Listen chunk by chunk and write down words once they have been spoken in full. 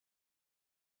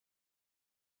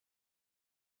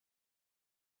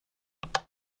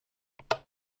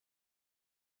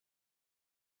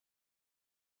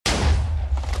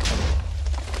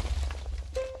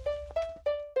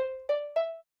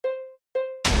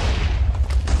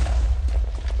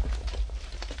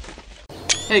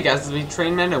Hey guys, it's me,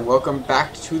 Trainman, and welcome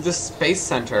back to the Space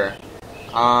Center.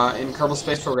 In Kerbal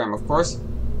Space Program, of course.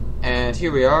 And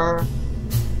here we are.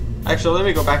 Actually, let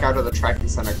me go back out to the tracking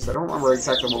center, because I don't remember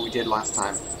exactly what we did last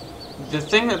time. The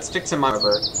thing that sticks in my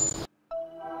memory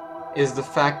is the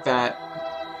fact that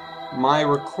my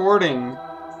recording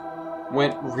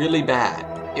went really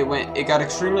bad. It got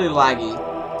extremely laggy,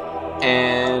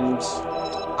 and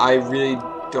I really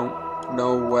don't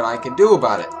know what I can do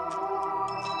about it.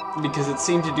 Because it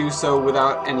seemed to do so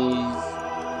without any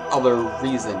other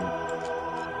reason.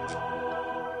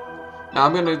 Now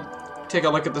I'm going to take a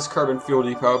look at this carbon fuel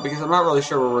depot, because I'm not really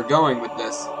sure where we're going with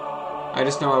this. I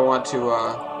just know I want to,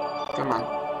 come on.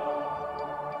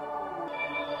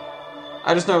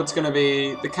 I just know it's going to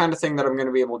be the kind of thing that I'm going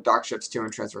to be able to dock ships to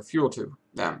and transfer fuel to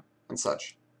them, and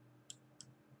such.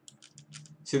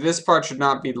 See, this part should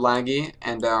not be laggy,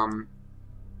 and,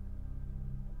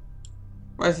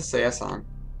 why is the SAS on?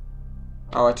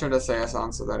 Oh, I turned SAS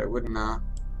on so that it wouldn't,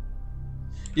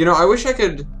 You know, I wish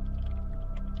there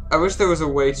was a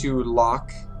way to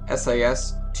lock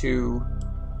SAS to...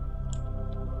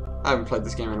 I haven't played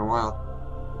this game in a while.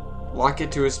 Lock it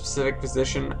to a specific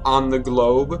position on the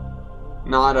globe,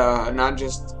 not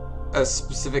just a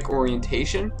specific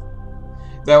orientation.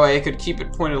 That way I could keep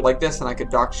it pointed like this and I could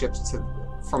dock ships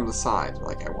from the side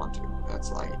like I want to. That's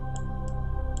like...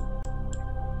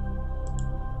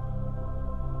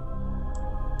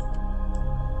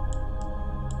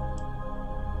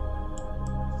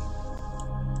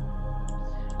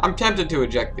 I'm tempted to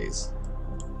eject these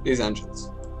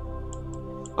engines.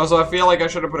 Also, I feel like I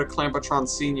should have put a Clampotron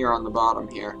Senior on the bottom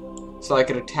here, so I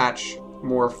could attach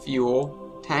more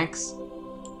fuel tanks.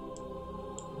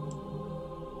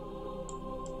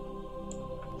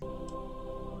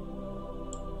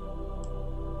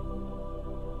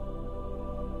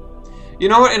 You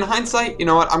know what, in hindsight, you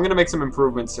know what, I'm gonna make some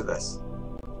improvements to this.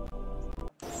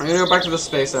 I'm gonna go back to the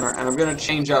Space Center, and I'm gonna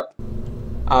change up,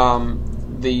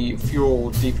 the fuel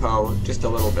depot just a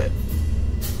little bit.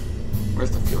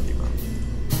 Where's the fuel depot?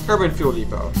 Carbon fuel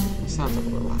depot. It sounds like a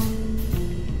little loud.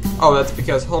 Oh, that's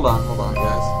because, hold on,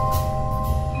 guys.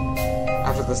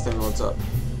 After this thing loads up.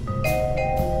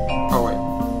 Oh, wait.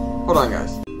 Hold on,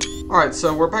 guys. Alright,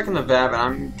 so we're back in the VAB, and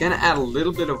I'm gonna add a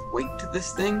little bit of weight to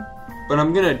this thing, but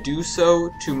I'm gonna do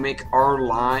so to make our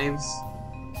lives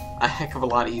a heck of a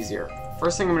lot easier.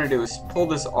 First thing I'm gonna do is pull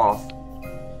this off,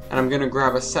 and I'm gonna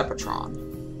grab a Sepatron.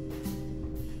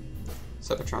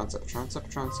 Sepatron.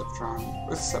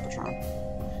 Where's the Sepatron?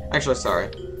 Actually, sorry.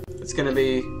 It's gonna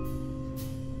be...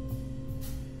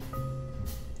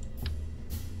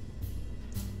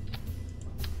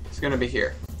 It's gonna be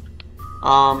here.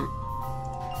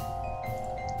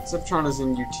 Sepatron is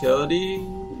in utility?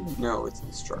 No, it's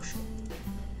in structural.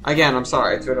 Again, I'm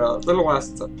sorry. It's been a little while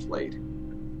since I've played.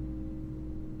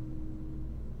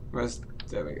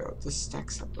 There we go. The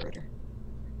stack separator.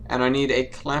 And I need a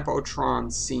Clampotron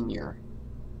Senior.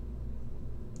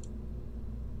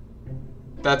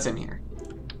 That's in here.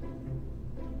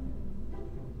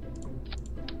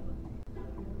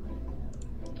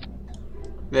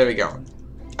 There we go.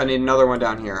 I need another one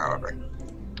down here, however.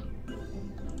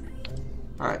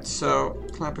 Alright, so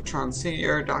Clampotron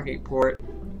Senior, docking port.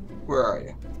 Where are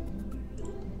you?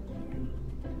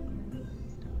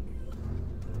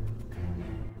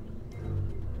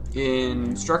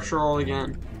 In structural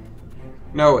again.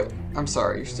 No, wait. I'm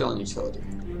sorry. You're still in utility.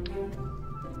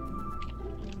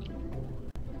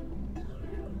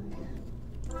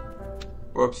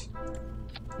 Whoops.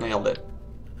 Nailed it.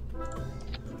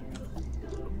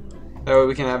 That way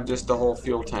we can have just the whole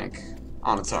fuel tank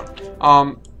on its own.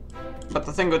 But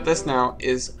the thing with this now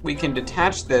is we can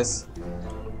detach this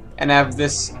and have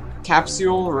this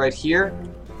capsule right here,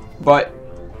 but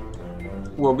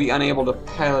we'll be unable to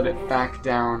pilot it back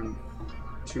down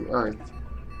to Earth.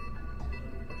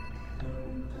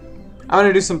 I'm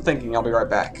gonna do some thinking. I'll be right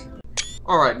back.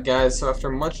 Alright guys, so after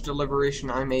much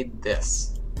deliberation I made this.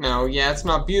 Now, yeah, it's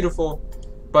not beautiful,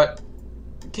 but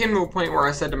it came to a point where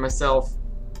I said to myself,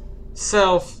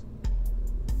 I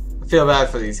feel bad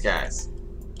for these guys.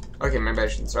 Okay, maybe I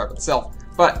shouldn't start with self.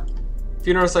 But, if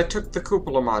you notice, I took the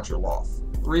cupola module off.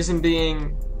 Reason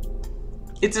being,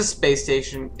 it's a space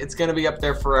station, it's gonna be up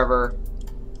there forever,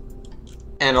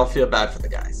 and I'll feel bad for the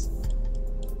guys.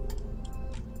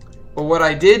 But what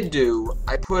I did do,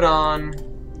 I put on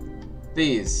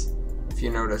these, if you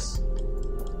notice.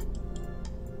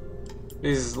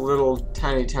 These little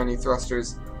tiny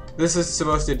thrusters. This is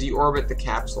supposed to deorbit the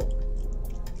capsule.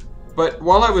 But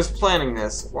while I was planning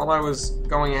this, while I was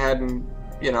going ahead and,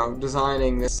 you know,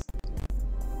 designing this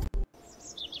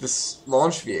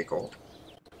launch vehicle,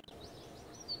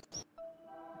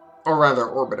 or rather,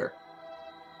 orbiter.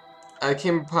 I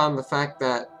came upon the fact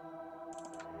that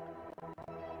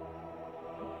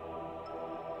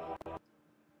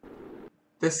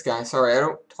this guy, sorry, I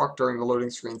don't talk during the loading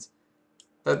screens,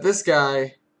 that this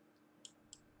guy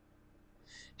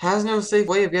has no safe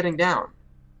way of getting down.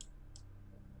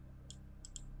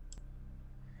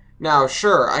 Now,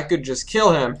 sure, I could just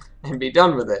kill him and be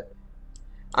done with it.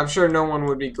 I'm sure no one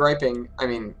would be griping. I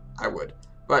mean, I would.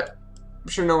 But I'm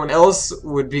sure no one else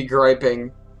would be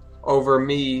griping over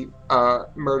me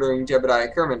murdering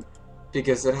Jebediah Kerman,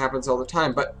 because it happens all the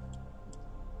time. But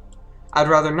I'd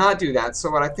rather not do that.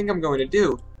 So what I think I'm going to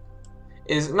do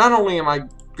is, not only am I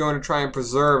going to try and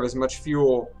preserve as much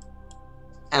fuel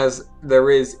as there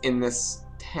is in this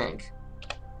tank.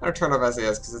 I'm going to turn off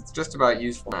SAS because it's just about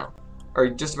useful now. Or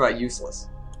just about useless.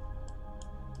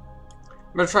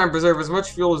 I'm going to try and preserve as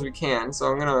much fuel as we can, so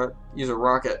I'm going to use a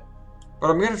rocket. But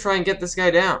I'm going to try and get this guy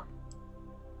down.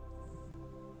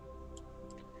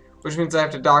 Which means I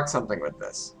have to dock something with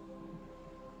this.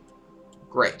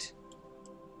 Great.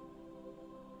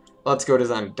 Let's go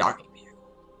design a docking vehicle.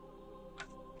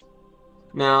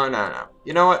 No.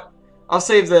 You know what? I'll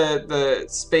save the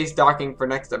space docking for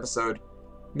next episode.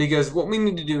 Because what we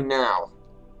need to do now...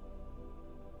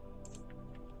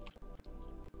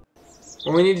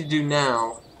 What we need to do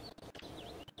now...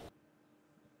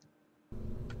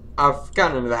 I've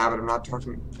gotten into the habit of not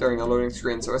talking during the loading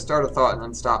screen, so I start a thought and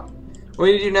then stop. What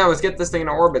we need to do now is get this thing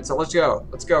into orbit, so let's go.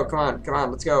 Let's go, come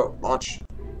on, let's go. Launch.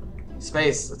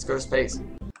 Space, let's go to space.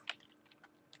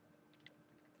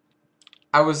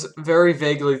 I was very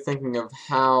vaguely thinking of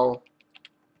how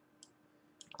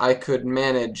I could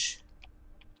manage...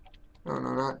 No,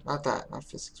 not that, not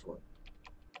physics work.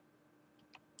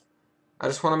 I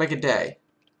just want to make a day.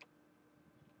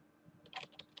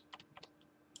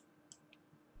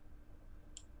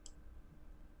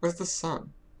 Where's the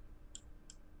sun?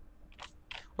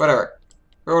 Whatever.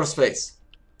 We're going to space.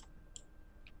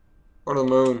 Or to the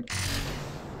moon.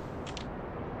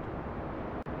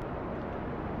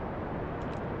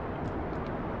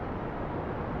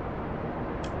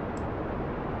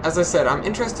 As I said, I'm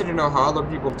interested to know how other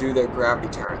people do their gravity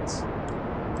turns.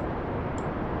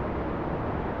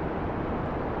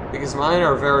 Because mine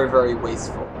are very, very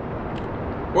wasteful.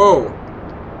 Whoa!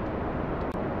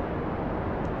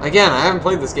 Again, I haven't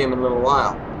played this game in a little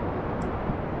while.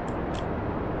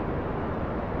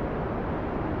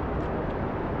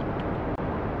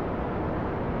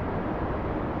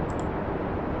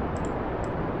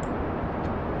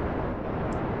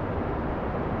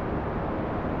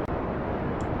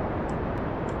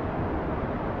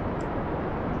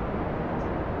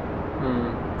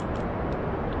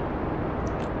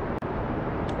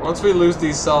 Once we lose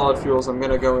these solid fuels, I'm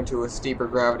gonna go into a steeper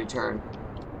gravity turn.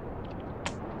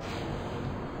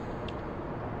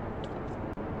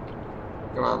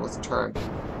 Come on, let's turn.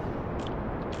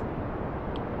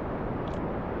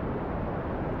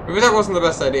 Maybe that wasn't the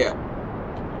best idea.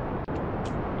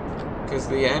 Because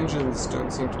the engines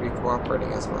don't seem to be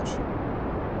cooperating as much.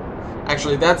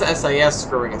 Actually, that's SAS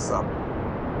screwing us up.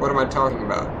 What am I talking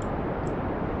about?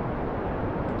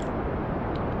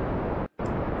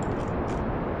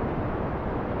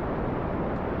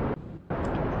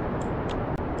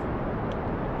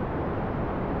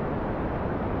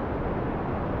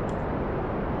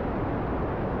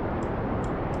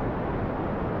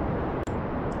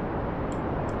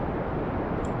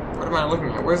 What am I looking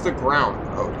at? Where's the ground?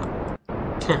 Oh,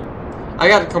 no. I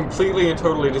got completely and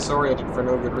totally disoriented for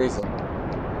no good reason.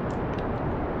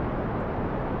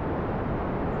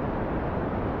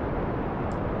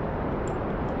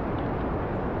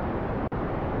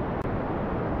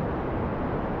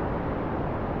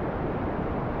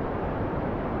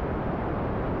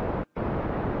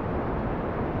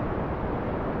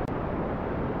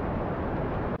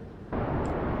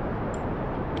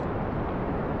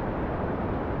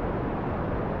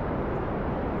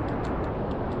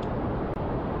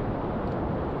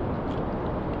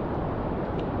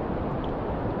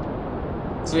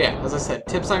 So yeah, as I said,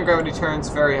 tips on gravity turns,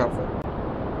 very helpful.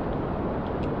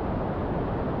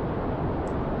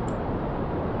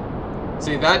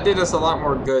 See, that did us a lot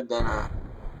more good than,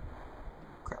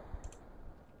 crap.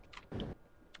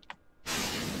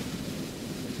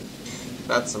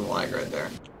 That's some lag right there.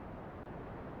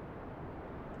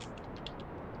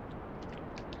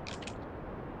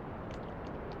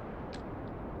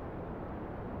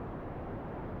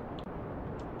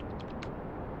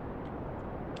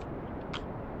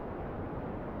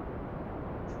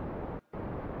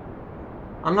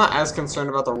 I'm not as concerned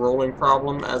about the rolling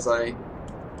problem as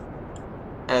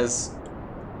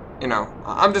you know,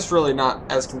 I'm just really not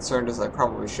as concerned as I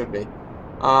probably should be.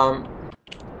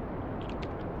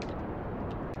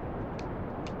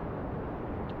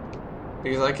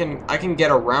 Because I can get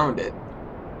around it.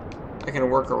 I can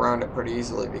work around it pretty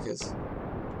easily because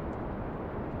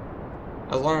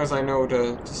as long as I know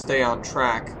to stay on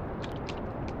track.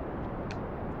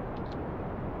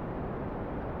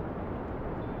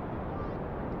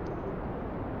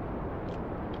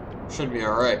 Should be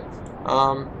alright.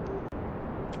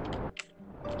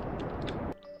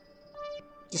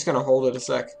 Just gonna hold it a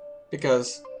sec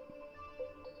because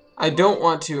I don't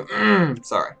want to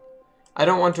sorry. I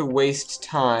don't want to waste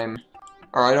time,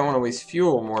 or I don't want to waste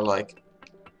fuel, more like.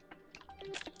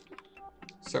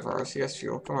 Except for RCS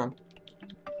fuel, come on.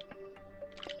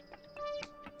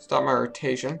 Stop my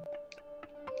rotation.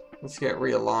 Let's get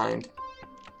realigned.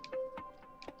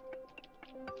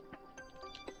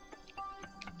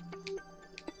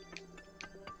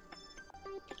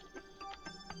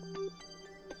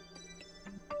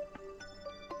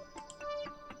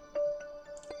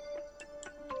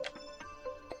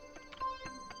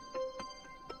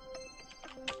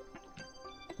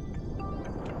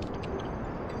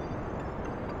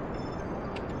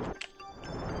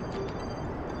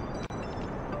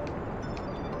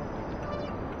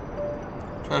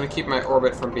 Trying to keep my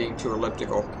orbit from being too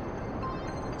elliptical.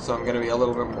 So I'm going to be a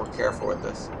little bit more careful with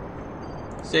this.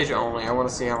 Stage only, I want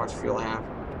to see how much fuel I have.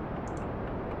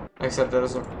 Except that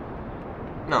doesn't...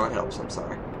 No, it helps, I'm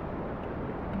sorry.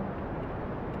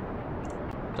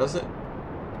 Does it?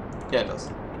 Yeah, it does.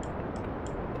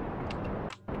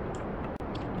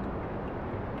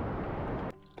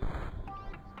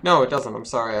 No, it doesn't, I'm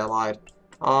sorry, I lied.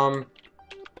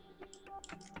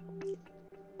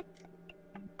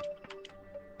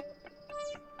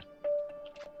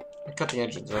 Cut the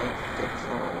engines out. Good, because I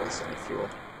don't want to waste any fuel.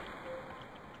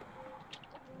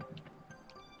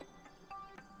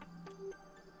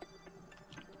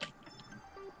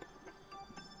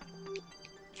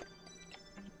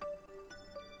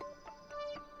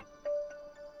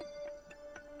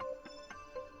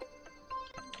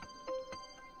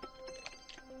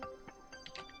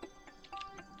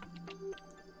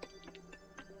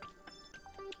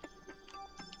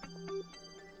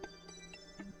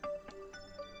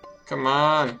 Come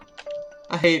on.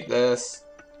 I hate this.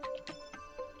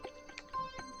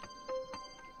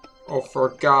 Oh, for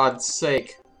God's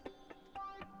sake.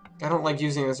 I don't like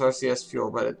using this RCS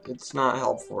fuel, but it's not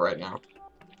helpful right now.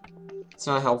 It's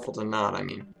not helpful to not, I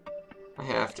mean. I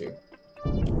have to.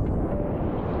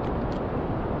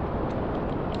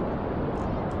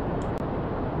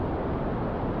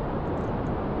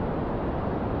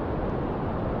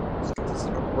 Let's get this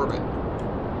into orbit.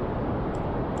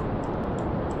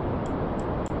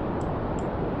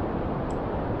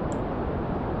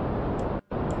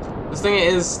 This thing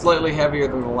is slightly heavier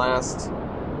than the last,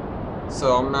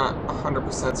 so I'm not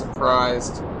 100%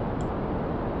 surprised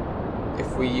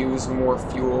if we use more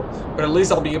fuel, but at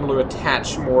least I'll be able to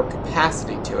attach more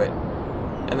capacity to it,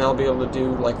 and then I'll be able to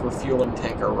do like refueling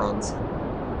tanker runs,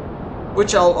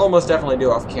 which I'll almost definitely do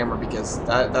off camera because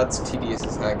that's tedious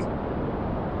as heck.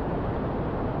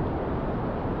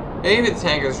 Maybe the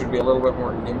tankers should be a little bit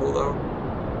more nimble though,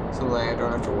 something I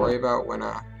don't have to worry about when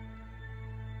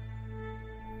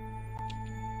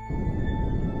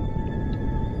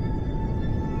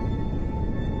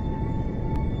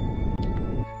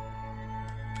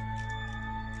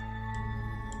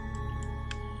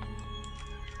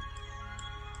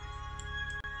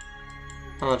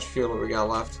how much fuel have we got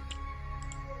left?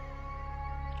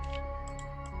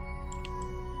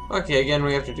 Okay, again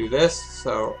we have to do this,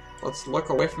 so let's look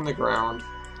away from the ground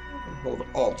and hold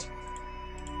Alt.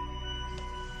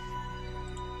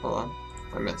 Hold on,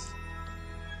 I missed.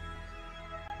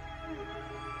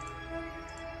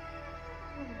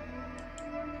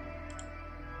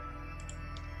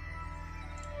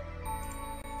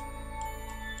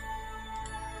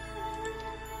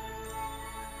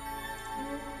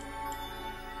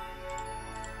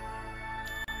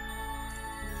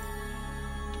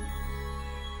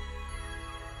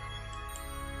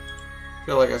 I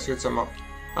feel like I screwed some up.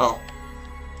 Oh.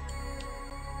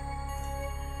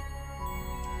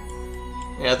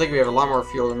 Yeah, I think we have a lot more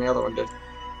fuel than the other one did.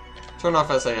 Turn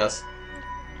off SAS.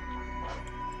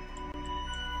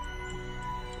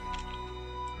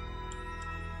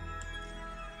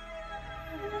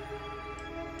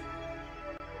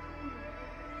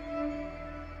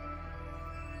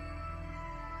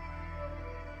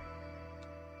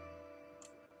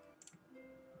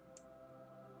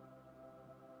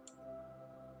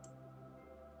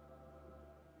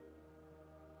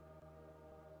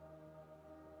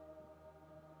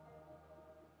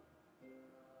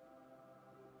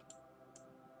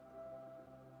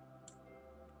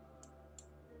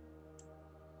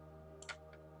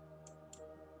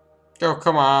 Oh,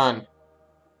 come on.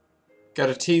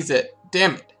 Gotta tease it.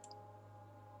 Damn it.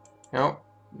 No.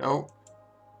 No.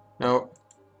 No.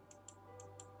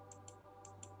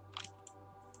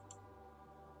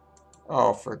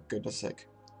 Oh, for goodness sake.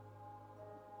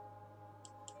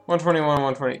 121,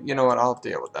 120. You know what? I'll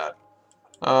deal with that.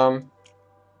 I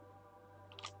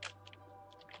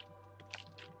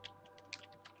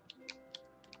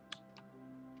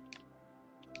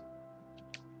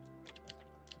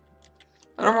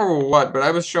don't remember what, but I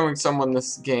was showing someone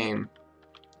this game,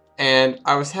 and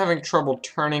I was having trouble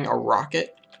turning a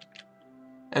rocket.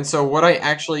 And so what I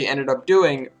actually ended up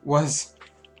doing was,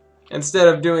 instead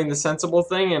of doing the sensible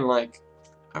thing and like,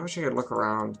 I wish I could look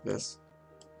around this.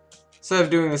 Instead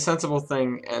of doing the sensible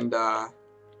thing and, well,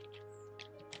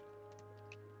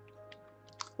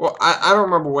 I don't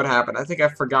remember what happened. I think I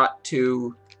forgot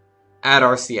to add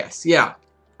RCS. Yeah.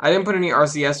 I didn't put any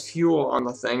RCS fuel on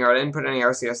the thing, or I didn't put any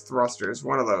RCS thrusters.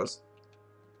 One of those.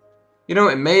 You know,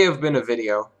 it may have been a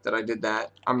video that I did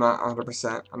that. I'm not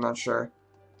 100%. I'm not sure.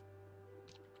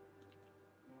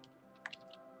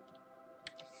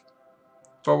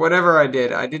 But whatever I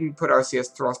did, I didn't put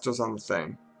RCS thrusters on the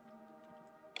thing.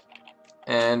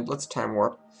 And let's time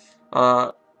warp.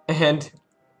 And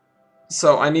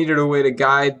so I needed a way to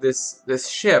guide this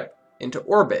ship into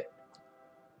orbit.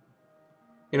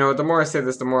 You know, the more I say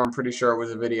this, the more I'm pretty sure it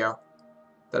was a video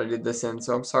that I did this in,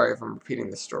 so I'm sorry if I'm repeating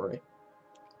this story.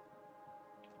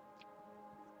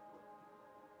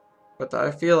 But that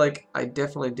I feel like I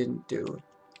definitely didn't do.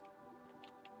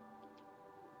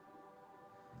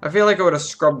 I feel like I would have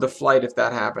scrubbed the flight if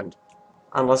that happened.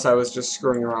 Unless I was just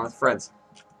screwing around with friends.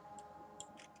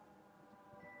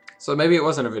 So maybe it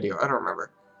wasn't a video, I don't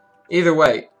remember. Either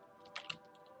way,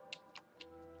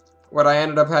 what I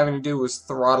ended up having to do was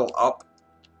throttle up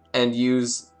and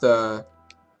use the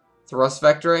thrust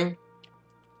vectoring.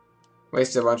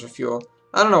 Wasted a bunch of fuel.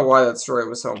 I don't know why that story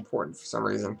was so important for some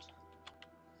reason.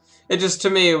 It just, to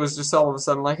me, it was just all of a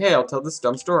sudden like, hey, I'll tell this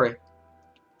dumb story.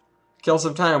 Kill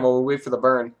some time while we wait for the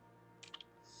burn.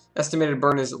 Estimated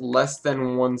burn is less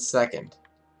than 1 second.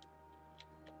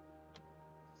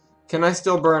 Can I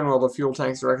still burn while the fuel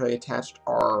tanks directly attached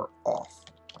are off?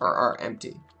 Or are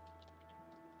empty?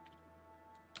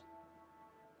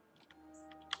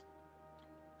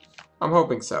 I'm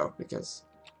hoping so, because...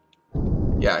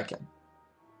 yeah, I can.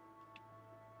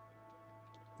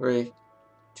 3,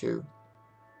 2...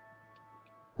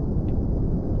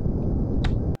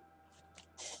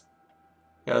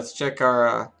 yeah, let's check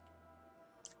our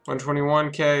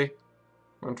 121K,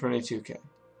 122K.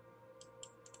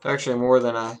 Actually, more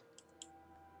than a...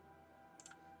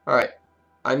 alright,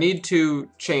 I need to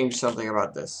change something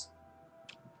about this.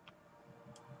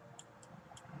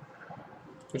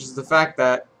 Which is the fact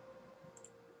that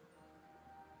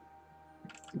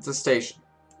it's a station.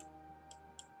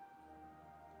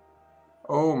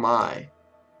 Oh my.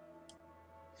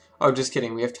 Oh, just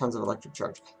kidding, we have tons of electric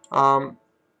charge.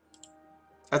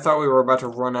 I thought we were about to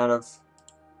run out of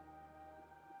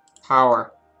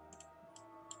power,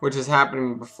 which is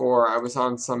happening before. I was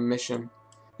on some mission.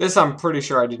 This I'm pretty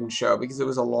sure I didn't show because it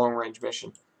was a long-range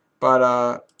mission, but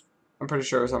I'm pretty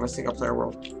sure it was on a single-player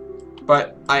world.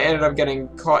 But I ended up getting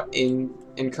caught in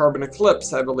carbon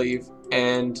eclipse, I believe,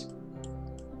 and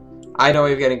I had no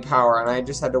way of getting power, and I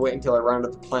just had to wait until I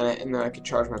rounded the planet, and then I could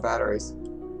charge my batteries.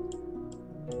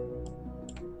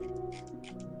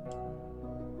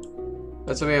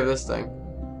 That's why we have this thing.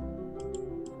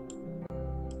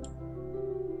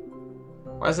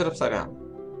 Why is it upside down?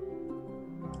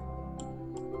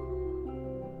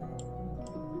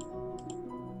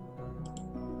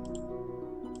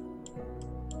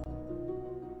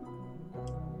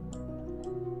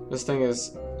 This thing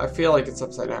is... I feel like it's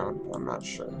upside down, but I'm not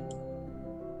sure.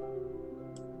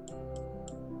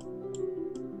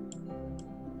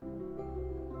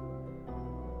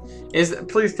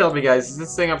 Please tell me, guys, is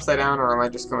this thing upside down or am I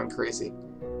just going crazy?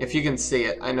 If you can see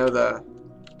it, I know the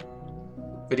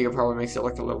video probably makes it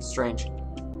look a little strange.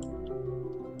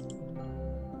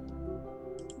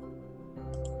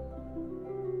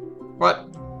 What?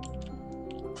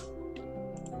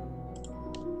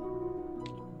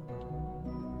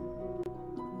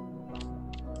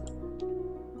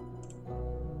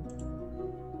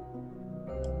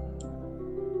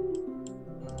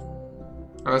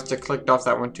 I must have clicked off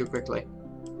that one too quickly.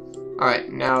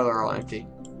 Alright, now they're all empty.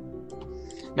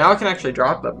 Now I can actually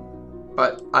drop them,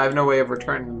 but I have no way of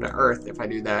returning them to Earth if I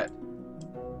do that.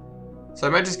 So I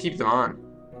might just keep them on.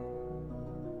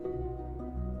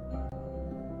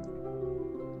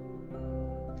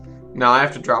 No, I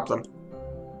have to drop them.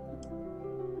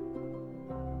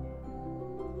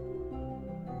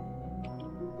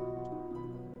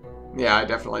 Yeah, I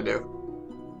definitely do.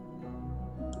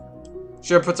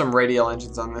 Should have put some radial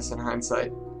engines on this in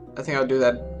hindsight. I think I'll do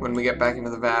that when we get back into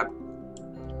the VAB.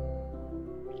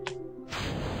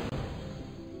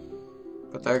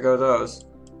 But there go those.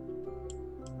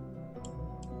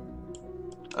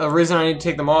 The reason I need to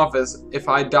take them off is if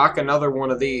I dock another one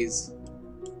of these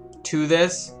to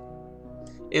this,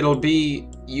 it'll be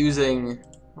using...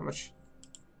 How much?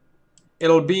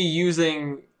 It'll be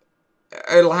using...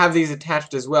 It'll have these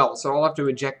attached as well, so I'll have to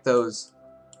eject those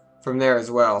from there as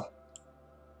well.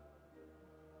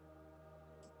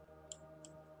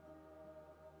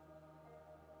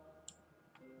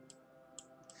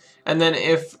 And then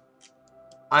if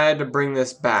I had to bring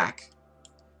this back,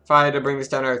 if I had to bring this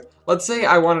down to Earth, let's say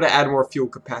I wanted to add more fuel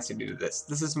capacity to this.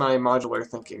 This is my modular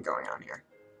thinking going on here.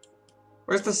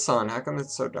 Where's the sun? How come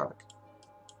it's so dark?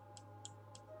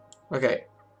 Okay,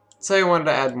 let's say I wanted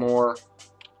to add more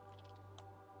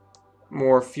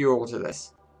fuel to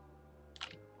this.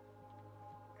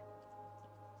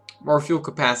 More fuel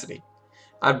capacity.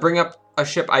 I'd bring up a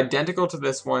ship identical to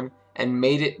this one and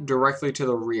made it directly to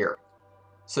the rear.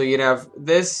 So you'd have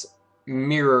this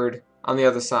mirrored on the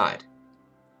other side.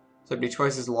 So it'd be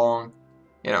twice as long,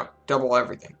 you know, double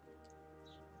everything.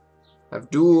 Have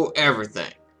dual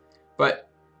everything. But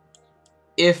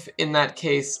if in that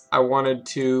case I wanted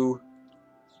to...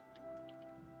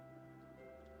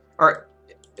 Alright,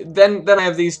 then I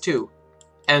have these two.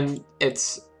 And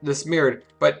it's this mirrored.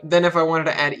 But then if I wanted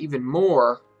to add even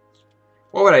more,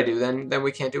 what would I do? Then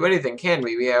we can't do anything, can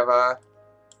we? We have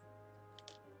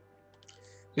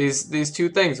these two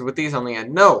things with these on the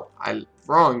end. No, I'm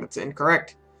wrong. That's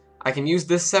incorrect. I can use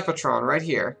this sepatron right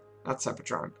here. Not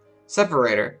sepatron.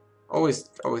 Separator. Always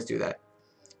do that.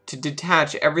 To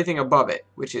detach everything above it,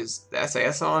 which is the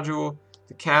SAS module,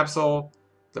 the capsule,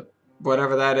 the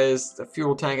whatever that is, the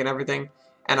fuel tank and everything.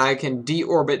 And I can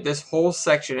deorbit this whole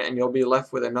section, and you'll be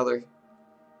left with another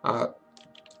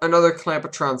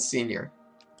Clampatron Senior.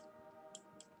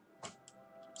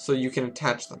 So you can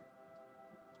attach them.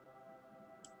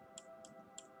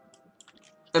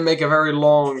 And make a very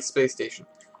long space station.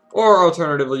 Or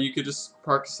alternatively, you could just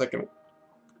park a second.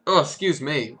 Oh, excuse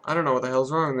me. I don't know what the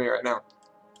hell's wrong with me right now.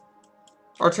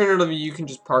 Alternatively, you can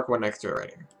just park one next to it right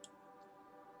here.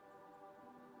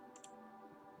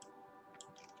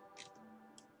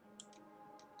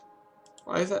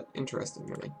 Why is that interesting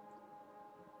to me?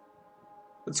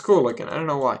 It's cool looking. I don't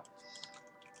know why.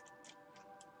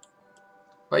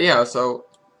 But yeah, so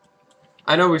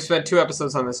I know we've spent 2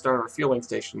 episodes on this darn refueling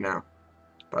station now.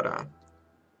 But,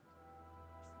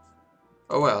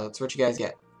 oh well, that's what you guys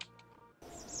get.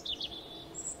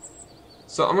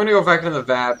 So I'm going to go back into the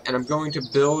VAB, and I'm going to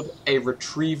build a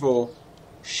retrieval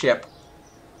ship.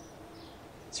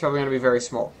 It's probably going to be very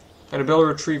small. I'm going to build a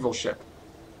retrieval ship.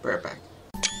 Be right back.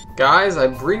 Guys, I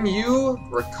bring you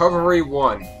Recovery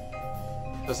 1.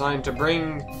 Designed to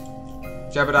bring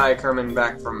Jebediah Kerman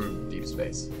back from deep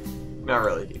space. Not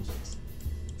really deep space.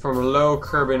 From low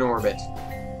Kerbin orbit.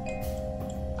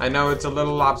 I know it's a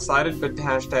little lopsided, but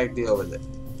hashtag deal with it.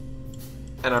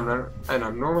 And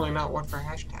I'm normally not one for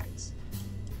hashtags.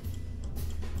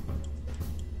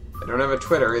 I don't have a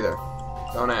Twitter either.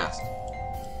 Don't ask.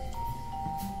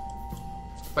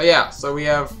 But yeah, so we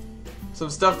have some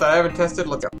stuff that I haven't tested.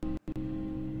 Let's go.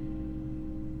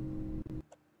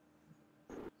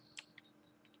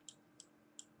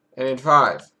 And in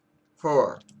 5,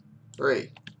 4,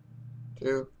 3,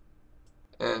 2,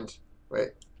 and wait.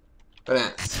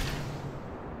 Bananas.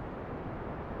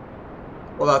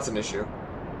 Well, that's an issue.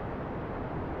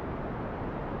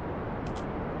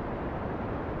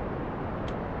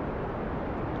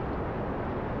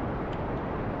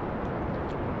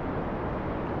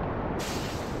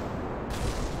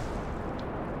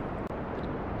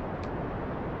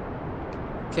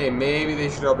 Okay, maybe they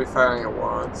should all be firing at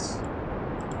once.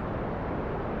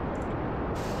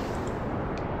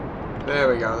 There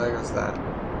we go, there goes that.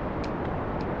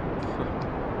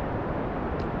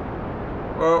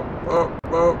 Whoa, whoa,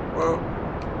 whoa, whoa.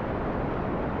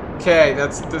 Okay,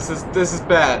 this is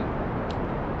bad.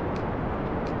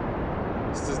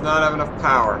 This does not have enough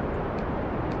power.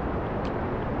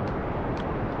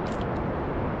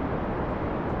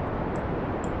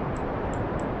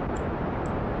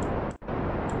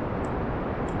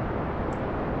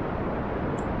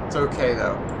 It's okay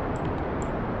though.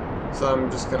 So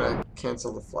I'm just gonna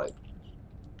cancel the flight.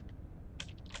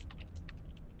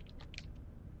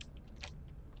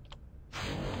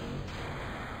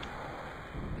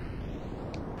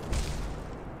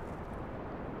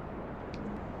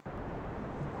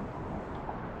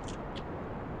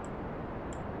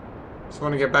 Just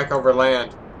want to get back over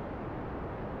land.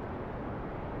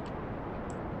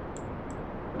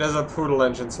 It has a poodle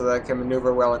engine so that it can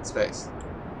maneuver well in space.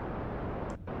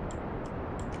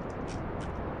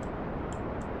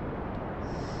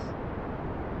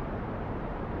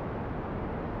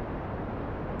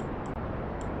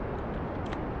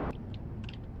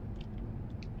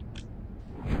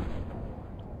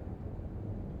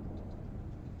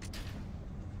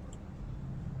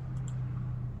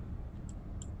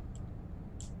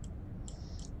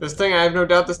 This thing, I have no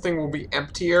doubt this thing will be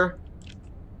emptier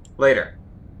later.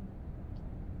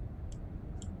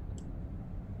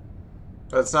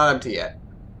 But it's not empty yet.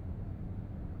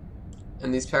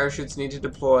 And these parachutes need to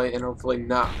deploy and hopefully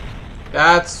not.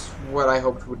 That's what I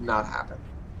hoped would not happen.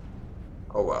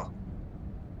 Oh well.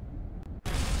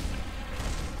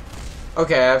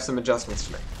 Okay, I have some adjustments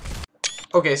to make.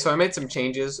 Okay, so I made some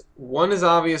changes. One is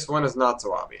obvious, one is not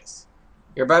so obvious.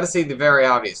 You're about to see the very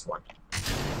obvious one.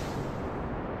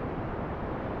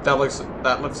 That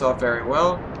lifts off very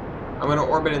well. I'm going to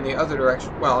orbit in the other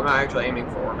direction. Well, I'm not actually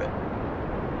aiming for orbit.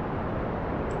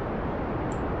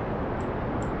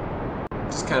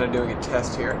 Just kind of doing a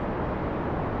test here.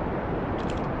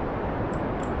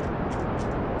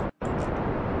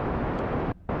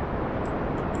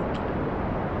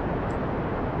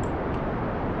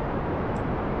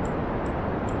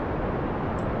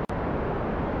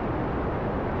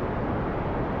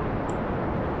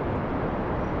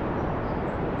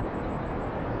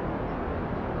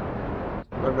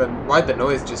 Why'd the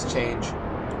noise just change?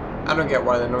 I don't get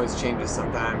why the noise changes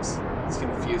sometimes. It's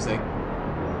confusing.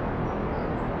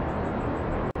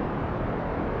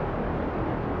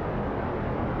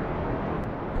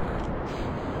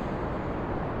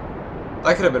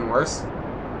 That could have been worse.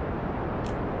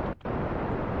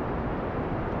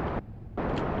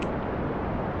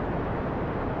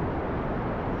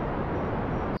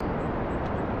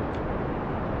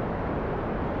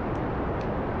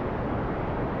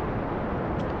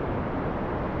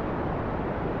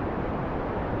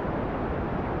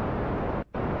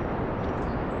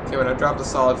 Okay, when I drop the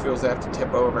solid fuels, they have to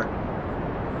tip over.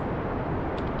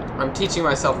 I'm teaching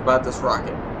myself about this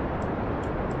rocket.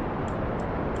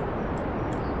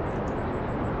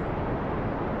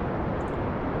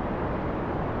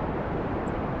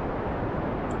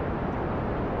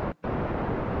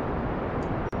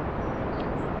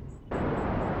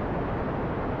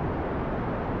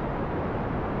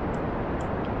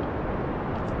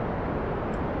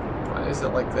 Why is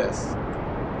it like this?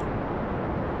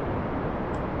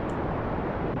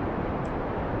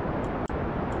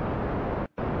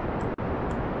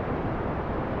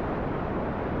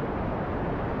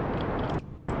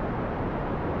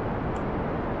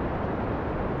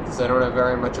 I don't have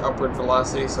very much upward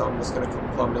velocity, so I'm just going to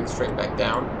come plummeting straight back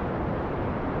down.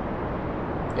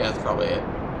 Yeah, that's probably it.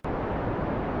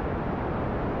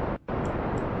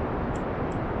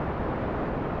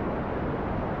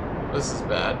 This is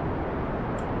bad.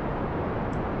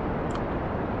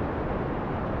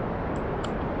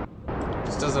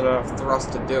 Just doesn't have enough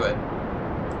thrust to do it.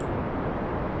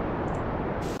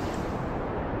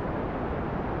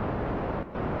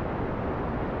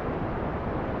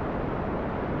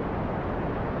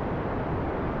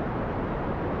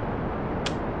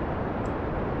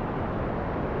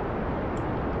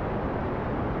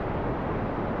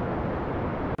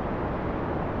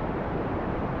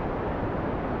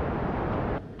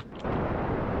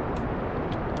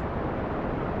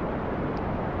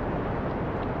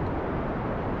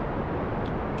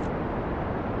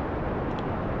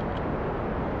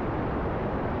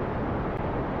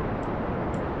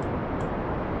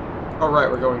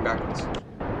 Alright, we're going backwards.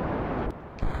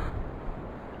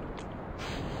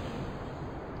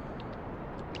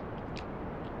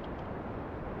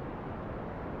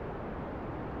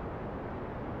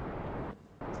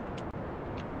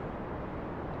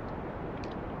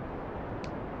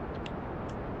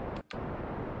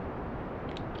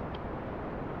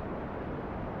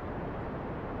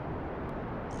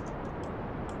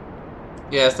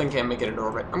 Yeah, this thing can't make it in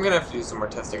orbit. I'm gonna have to do some more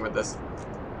testing with this.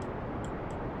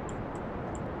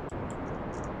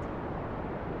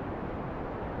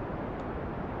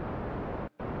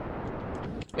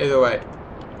 Either way,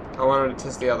 I wanted to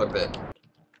test the other bit.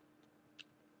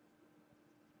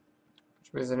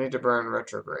 Which means I need to burn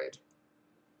retrograde.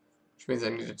 Which means I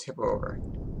need to tip over.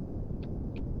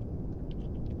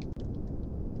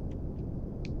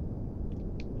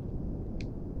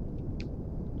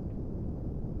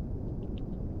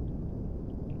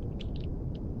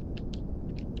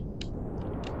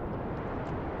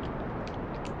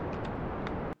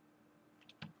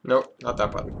 Nope, not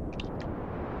that button.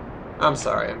 I'm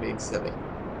sorry, I'm being silly.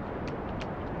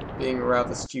 Being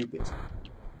rather stupid.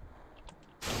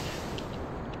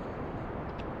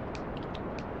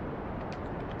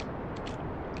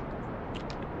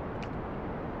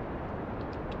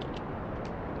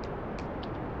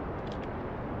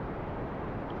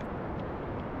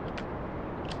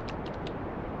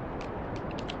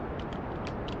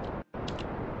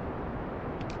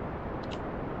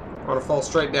 want to fall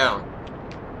straight down.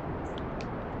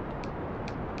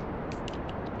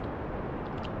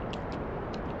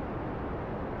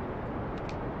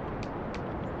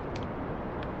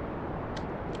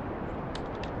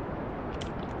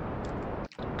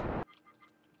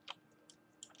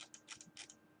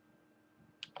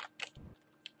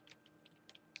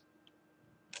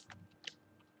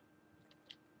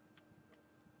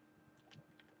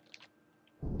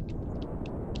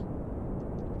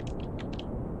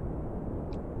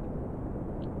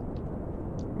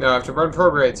 No, I have to burn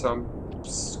prograde, so I'm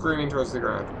screaming towards the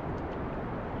ground.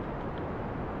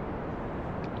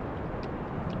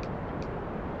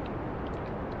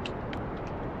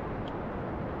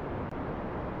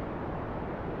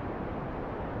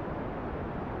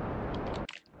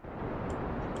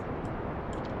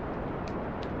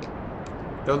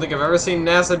 Don't think I've ever seen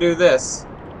NASA do this.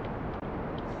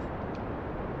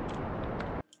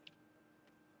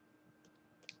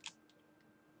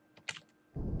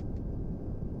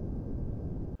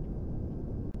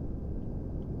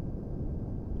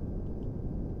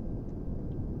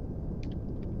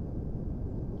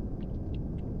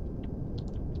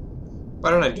 Why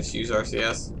don't I just use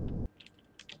RCS?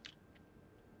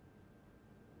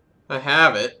 I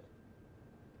have it.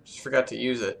 Just forgot to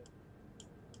use it.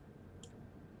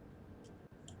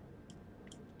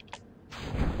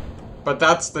 But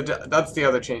that's the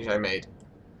other change I made.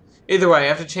 Either way, I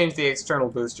have to change the external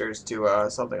boosters to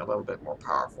something a little bit more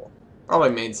powerful. Probably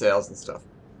mainsails and stuff.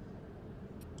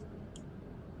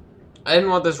 I didn't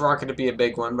want this rocket to be a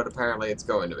big one, but apparently it's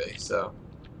going to be, so...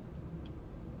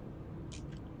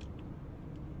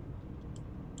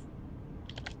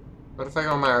 What if I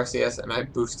go on my RCS and I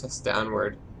boost us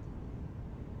downward?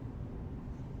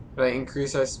 Can I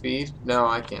increase our speed? No,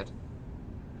 I can't.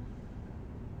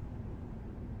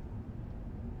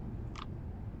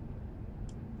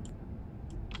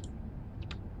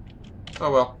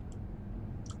 Oh well.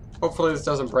 Hopefully this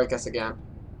doesn't break us again.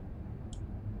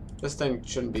 This thing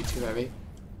shouldn't be too heavy.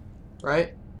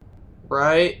 Right?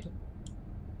 Right?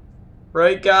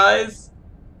 Right, guys?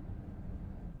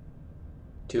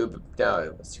 No,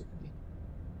 it was too heavy.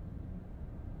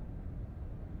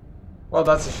 Well,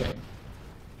 that's a shame.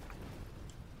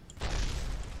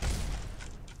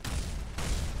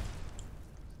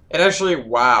 It actually,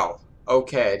 wow.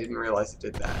 Okay, I didn't realize it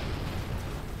did that.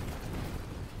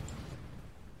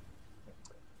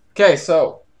 Okay,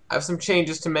 so I have some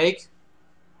changes to make.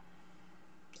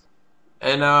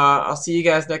 And I'll see you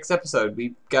guys next episode.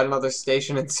 We've got another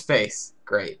station in space.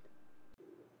 Great.